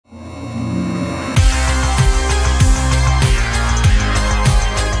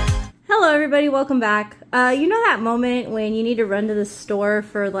everybody, welcome back. You know that moment when you need to run to the store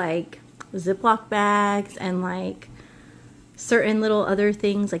for like Ziploc bags and like certain little other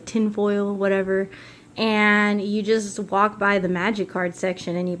things like tinfoil, whatever, and you just walk by the magic card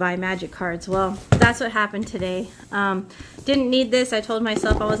section and you buy magic cards? Well, that's what happened today. Didn't need this. I told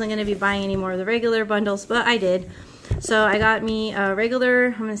myself I wasn't going to be buying any more of the regular bundles, but I did. So I got me a regular,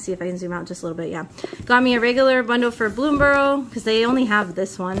 I'm going to see if I can zoom out just a little bit, yeah. Got me a regular bundle for Bloomburrow, because they only have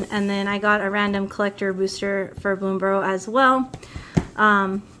this one. And then I got a random collector booster for Bloomburrow as well.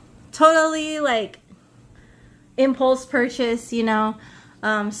 Totally like impulse purchase, you know.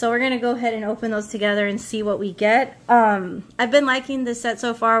 So we're going to go ahead and open those together and see what we get. I've been liking this set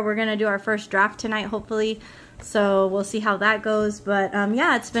so far. We're going to do our first draft tonight, hopefully. So we'll see how that goes. But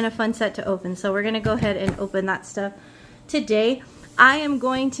yeah, it's been a fun set to open. So we're going to go ahead and open that stuff today. I am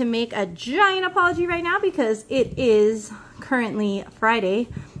going to make a giant apology right now because it is currently Friday,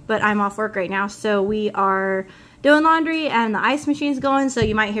 but I'm off work right now. So we are doing laundry and the ice machine's going, so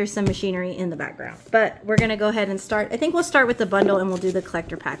you might hear some machinery in the background. But we're going to go ahead and start. I think we'll start with the bundle and we'll do the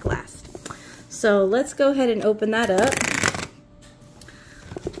collector pack last. So let's go ahead and open that up.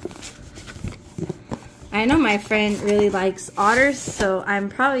 I know my friend really likes otters, so I'm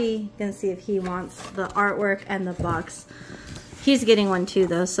probably going to see if he wants the artwork and the box. He's getting one too,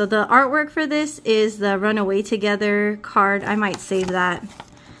 though. So the artwork for this is the Run Away Together card. I might save that.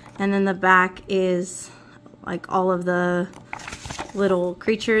 And then the back is like all of the little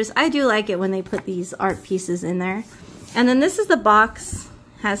creatures. I do like it when they put these art pieces in there. And then this is the box.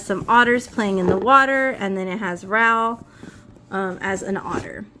 Has some otters playing in the water, and then it has Ral as an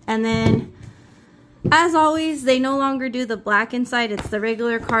otter. And then, as always, they no longer do the black inside. It's the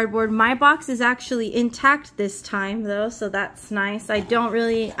regular cardboard. My box is actually intact this time, though, so that's nice. I don't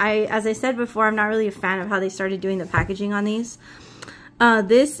really, as I said before, I'm not really a fan of how they started doing the packaging on these.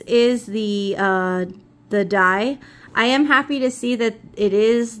 This is the die. I am happy to see that it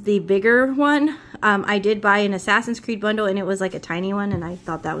is the bigger one. I did buy an Assassin's Creed bundle, and it was like a tiny one, and I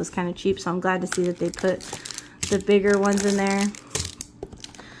thought that was kind of cheap, so I'm glad to see that they put the bigger ones in there.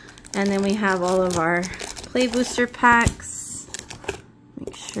 And then we have all of our play booster packs.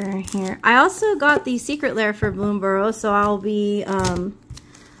 Make sure here. I also got the secret lair for Bloomburrow, so I'll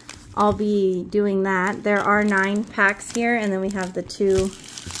be doing that. There are 9 packs here, and then we have the 2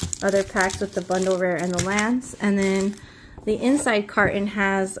 other packs with the bundle rare and the lands. And then the inside carton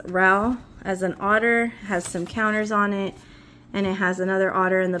has Ral as an otter, has some counters on it, and it has another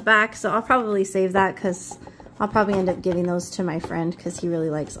otter in the back. So I'll probably save that because I'll probably end up giving those to my friend because he really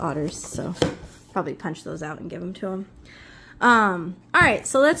likes otters. So probably punch those out and give them to him. All right,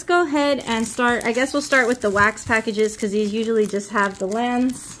 so let's go ahead and start. I guess we'll start with the wax packages because these usually just have the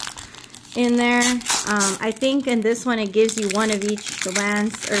lands in there. I think in this one it gives you one of each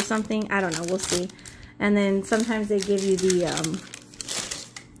lands or something. I don't know, we'll see. And then sometimes they give you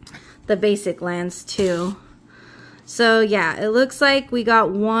the basic lands too. So yeah, it looks like we got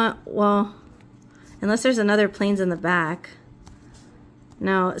one, well, unless there's another planes in the back.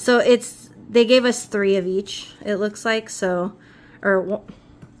 No, so they gave us 3 of each, it looks like. So, or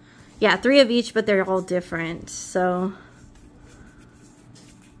yeah, 3 of each, but they're all different. So,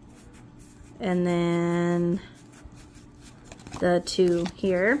 and then the 2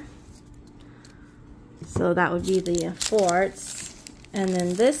 here. So that would be the forts. And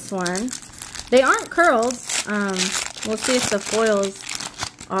then this one, they aren't curled. We'll see if the foils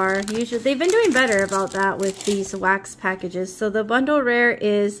are. Usually they've been doing better about that with these wax packages. So the bundle rare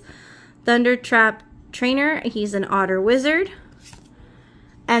is Thundertrap Trainer. He's an otter wizard.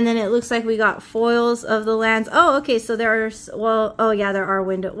 And then it looks like we got foils of the lands. Oh, okay, so there are, well, oh yeah, there are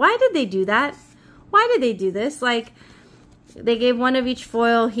windows. Why did they do that? Why did they do this? Like, they gave one of each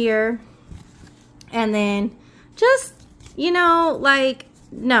foil here. And then just, you know, like,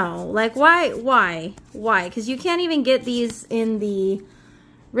 no. Like, why? Because you can't even get these in the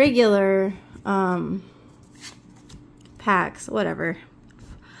regular packs. Whatever.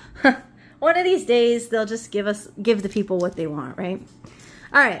 One of these days, they'll just give the people what they want, right?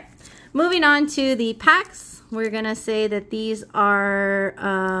 All right, moving on to the packs. We're gonna say that these are,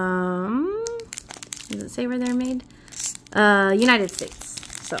 does it say where they're made? United States.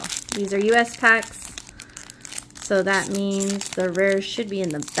 So these are US packs. So that means the rares should be in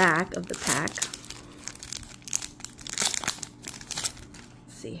the back of the pack.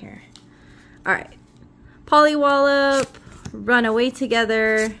 Let's see here. All right, Pollywallop, Run Away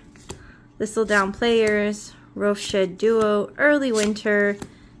Together, Thistledown Players, Roughtshed Duo, Early Winter,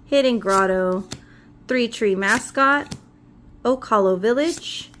 Hidden Grotto, 3 Tree Mascot, Oak Hollow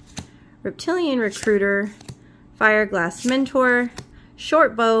Village, Reptilian Recruiter, Fireglass Mentor,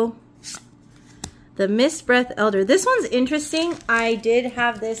 Short Bow, the Mist Breath Elder. This one's interesting. I did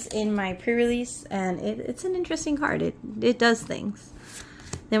have this in my pre-release, and it's an interesting card. It does things.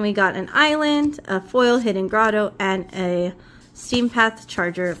 Then we got an Island, a foil Hidden Grotto, and a Steam Path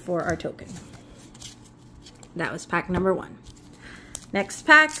Charger for our token. That was pack number 1. Next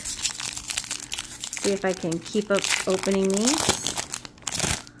pack. See if I can keep up opening these.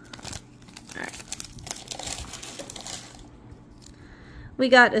 All right. We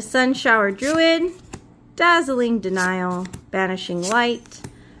got a Sun Shower Druid, Dazzling Denial, Banishing Light,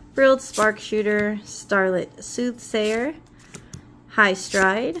 Frilled Spark Shooter, Starlit Soothsayer, High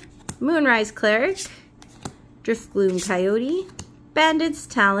Stride, Moonrise Cleric, Driftgloom Coyote, Bandit's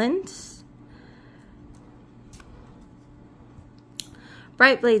Talent,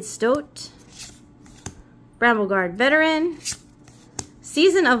 Brightblade Stoat, Brambleguard Veteran,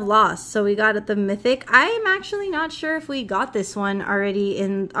 Season of Loss. So we got it the Mythic. I am actually not sure if we got this one already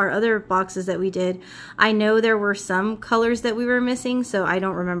in our other boxes that we did. I know there were some colors that we were missing, so I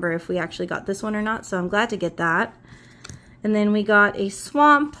don't remember if we actually got this one or not. So I'm glad to get that. And then we got a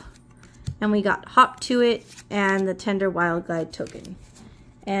Swamp, and we got Hop to It, and the Tender Wild Glide token.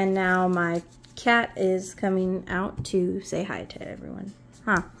 And now my cat is coming out to say hi to everyone.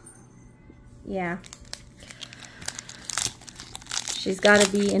 Huh. Yeah. She's got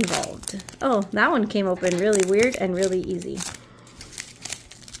to be involved. Oh, that one came open really weird and really easy.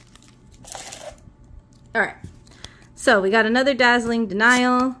 All right. So we got another Dazzling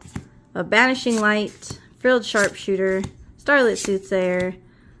Denial, a Banishing Light, Frilled Sharpshooter, Starlit Soothsayer.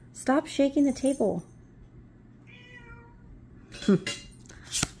 Stop shaking the table.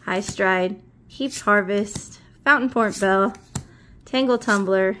 High Stride, Heaped Harvest, Fountain Port Bell, Tangle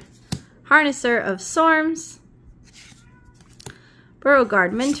Tumbler, Harnesser of Storms,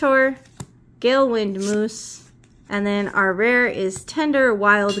 Beauregard Mentor, Galewind Moose, and then our rare is Tender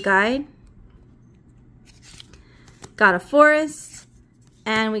Wild Guide. Got a Forest,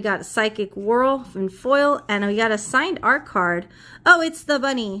 and we got a Psychic Whirl in foil, and we got a signed art card. Oh, it's the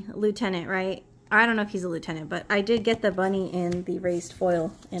bunny lieutenant, right? I don't know if he's a lieutenant, but I did get the bunny in the raised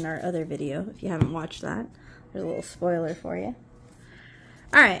foil in our other video. If you haven't watched that, there's a little spoiler for you.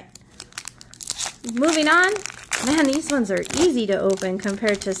 All right, moving on. Man, these ones are easy to open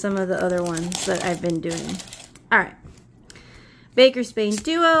compared to some of the other ones that I've been doing. All right, Baker's Bane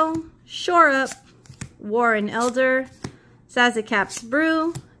Duo, Shore Up, Warren Elder, Sazakap's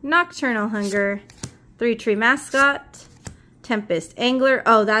Brew, Nocturnal Hunger, Three Tree Mascot, Tempest Angler.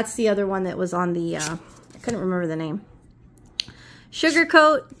 Oh, that's the other one that was on the, I couldn't remember the name.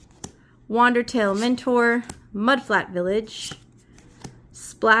 Sugarcoat, Wandertail Mentor, Mudflat Village,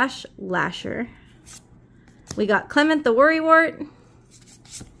 Splash Lasher. We got Clement the Worrywart,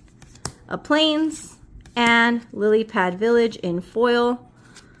 a Plains, and Lilypad Village in foil.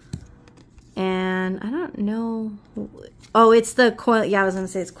 And I don't know. Oh, it's the coil. Yeah, I was going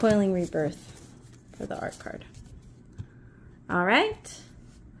to say it's Coiling Rebirth for the art card. All right.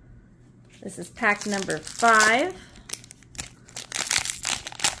 This is pack number 5.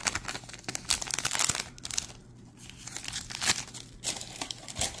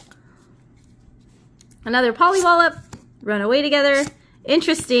 Another Polywallop, Run Away Together.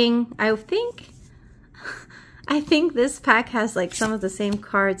 Interesting. I think this pack has like some of the same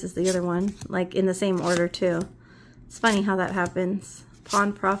cards as the other one, like in the same order too. It's funny how that happens.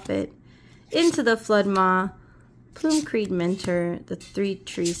 Pawn Prophet, Into the Floodmaw, Plume Creed Mentor, the Three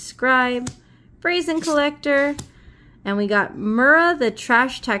Tree Scribe, Brazen Collector, and we got Mura the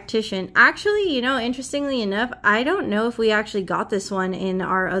Trash Tactician. Actually, you know, interestingly enough, I don't know if we actually got this one in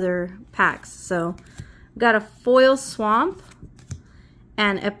our other packs. So we got a Foil Swamp,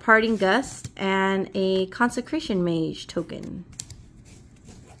 and a Parting Gust, and a Consecration Mage token.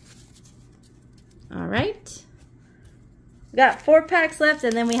 All right. We got 4 packs left,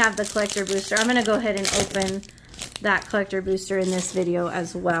 and then we have the collector booster. I'm gonna go ahead and open that collector booster in this video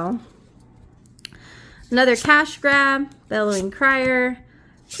as well. Another Cash Grab, Bellowing Crier,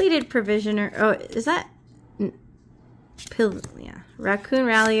 Pleated Provisioner. Oh, is that? Yeah. Raccoon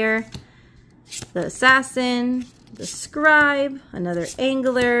Rallier, the Assassin, the Scribe, another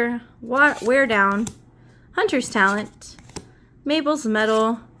Angler, Wear Down, Hunter's Talent, Mabel's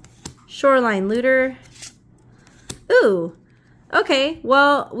Medal, Shoreline Looter. Ooh, okay.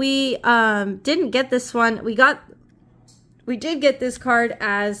 Well, we didn't get this one. We did get this card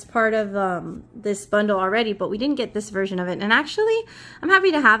as part of this bundle already, but we didn't get this version of it. And actually, I'm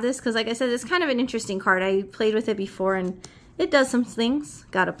happy to have this because, like I said, it's kind of an interesting card. I played with it before, and it does some things.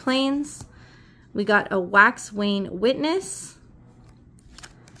 Got a Plains. We got a Wax Wane Witness.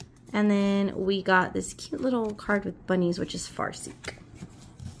 And then we got this cute little card with bunnies, which is Farseek.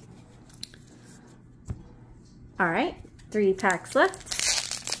 All right, 3 packs left.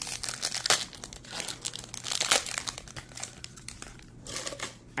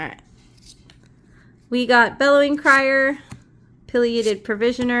 All right. We got Bellowing Crier, Pileated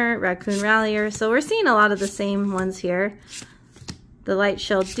Provisioner, Raccoon Rallier. So we're seeing a lot of the same ones here. The Light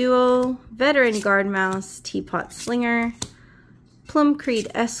Shell Duo, Veteran Guard Mouse, Teapot Slinger, Plum Creed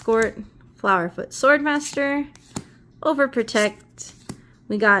Escort, Flowerfoot Swordmaster, Overprotect.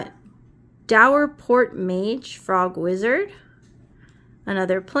 We got Dower Port Mage, Frog Wizard,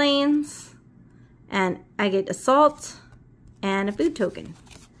 another Plains, and Agate Assault, and a food token.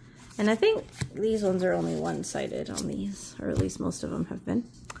 And I think these ones are only one-sided on these, or at least most of them have been.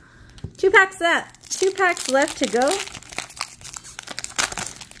 2 packs left to go.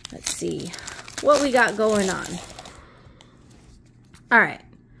 Let's see what we got going on. All right,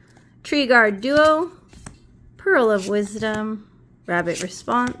 Tree Guard Duo, Pearl of Wisdom, Rabbit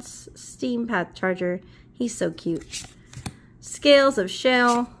Response, Steam Path Charger, he's so cute. Scales of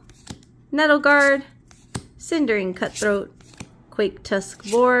Shale, Nettle Guard, Cindering Cutthroat, Quake Tusk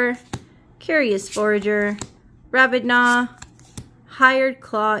Boar, Curious Forager, Rabid Gnaw, Hired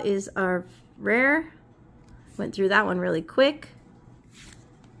Claw is our rare. Went through that one really quick.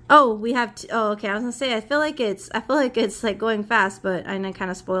 Oh, we have oh, okay. I was gonna say I feel like it's like going fast, but I kind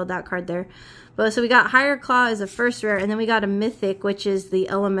of spoiled that card there. But so we got Hired Claw as a first rare, and then we got a mythic, which is the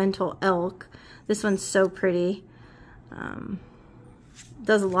Elemental Elk. This one's so pretty.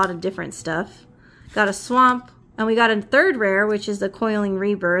 Does a lot of different stuff. Got a Swamp, and we got a third rare, which is the Coiling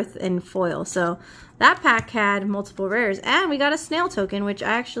Rebirth in foil. So that pack had multiple rares, and we got a Snail token, which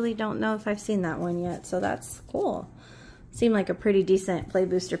I actually don't know if I've seen that one yet. So that's cool. Seemed like a pretty decent play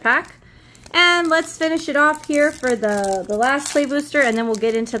booster pack. And let's finish it off here for the last play booster, and then we'll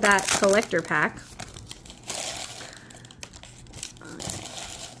get into that collector pack.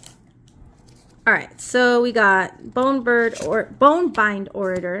 All right, so we got Bonebind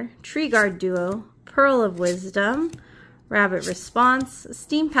Orator, Tree Guard Duo, Pearl of Wisdom, Rabbit Response,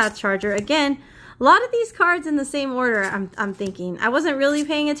 Steam Path Charger. Again, a lot of these cards in the same order, I'm thinking. I wasn't really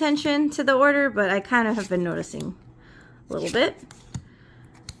paying attention to the order, but I kind of have been noticing a little bit.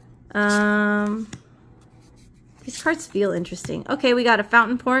 These cards feel interesting. Okay, we got a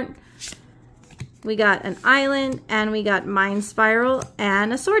Fountain Port, we got an Island, and we got Mind Spiral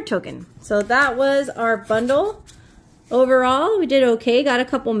and a Sword token. So that was our bundle. Overall, we did okay. Got a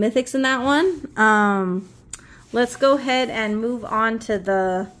couple mythics in that one. Let's go ahead and move on to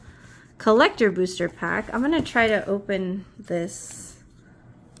the collector booster pack. I'm gonna try to open this,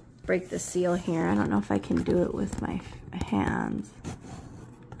 break the seal here. I don't know if I can do it with my hands.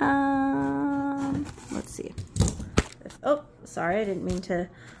 Let's see. Oh, sorry, I didn't mean to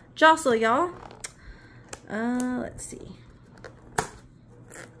jostle y'all. Let's see. I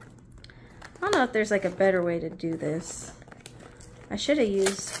don't know if there's like a better way to do this. I should have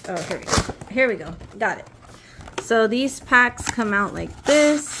used, oh, here we go. Here we go, got it. So these packs come out like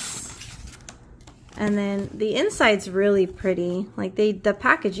this. And then the inside's really pretty. Like the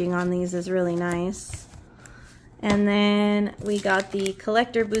packaging on these is really nice. And then we got the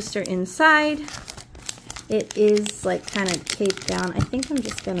collector booster inside. It is like kind of taped down. I think I'm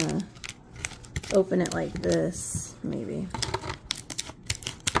just gonna open it like this, maybe.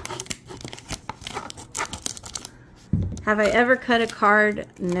 Have I ever cut a card?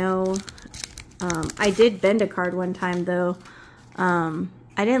 No. I did bend a card one time though. I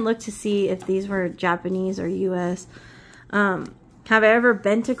didn't look to see if these were Japanese or US. Have I ever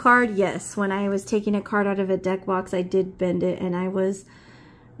bent a card? Yes. When I was taking a card out of a deck box, I did bend it, and I was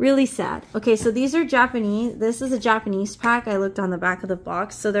really sad. Okay, so these are Japanese. This is a Japanese pack. I looked on the back of the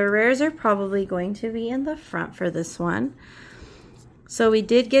box. So the rares are probably going to be in the front for this one. So we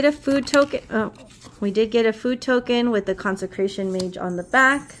did get a food token. Oh, we did get a food token with the Consecration Mage on the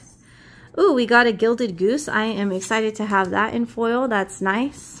back. Ooh, we got a Gilded Goose. I am excited to have that in foil. That's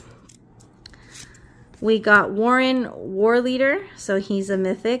nice. We got Warren War Leader, so he's a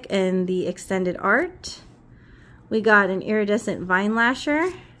mythic in the extended art. We got an Iridescent Vine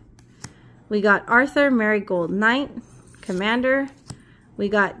Lasher. We got Arthur Marigold Knight, Commander. We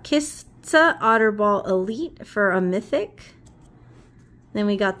got Kissa Otterball Elite for a mythic. Then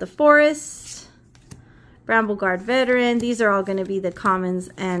we got the Forest, Brambleguard Veteran. These are all going to be the commons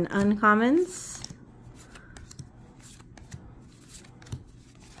and uncommons.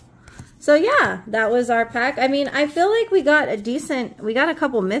 So yeah, that was our pack. I mean, I feel like we got a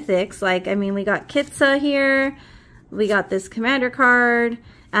couple mythics. Like, I mean, we got Kitsa here. We got this commander card.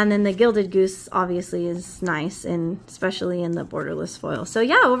 And then the Gilded Goose obviously is nice, and especially in the borderless foil. So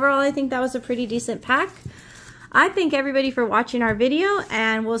yeah, overall, I think that was a pretty decent pack. I thank everybody for watching our video,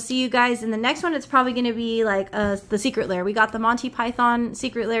 and we'll see you guys in the next one. It's probably going to be like the secret lair. We got the Monty Python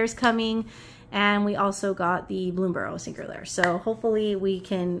secret lairs coming, and we also got the Bloomburrow secret lair. So hopefully we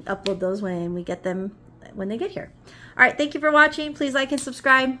can upload those when we get them, when they get here. All right, thank you for watching. Please like and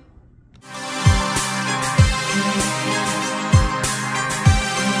subscribe.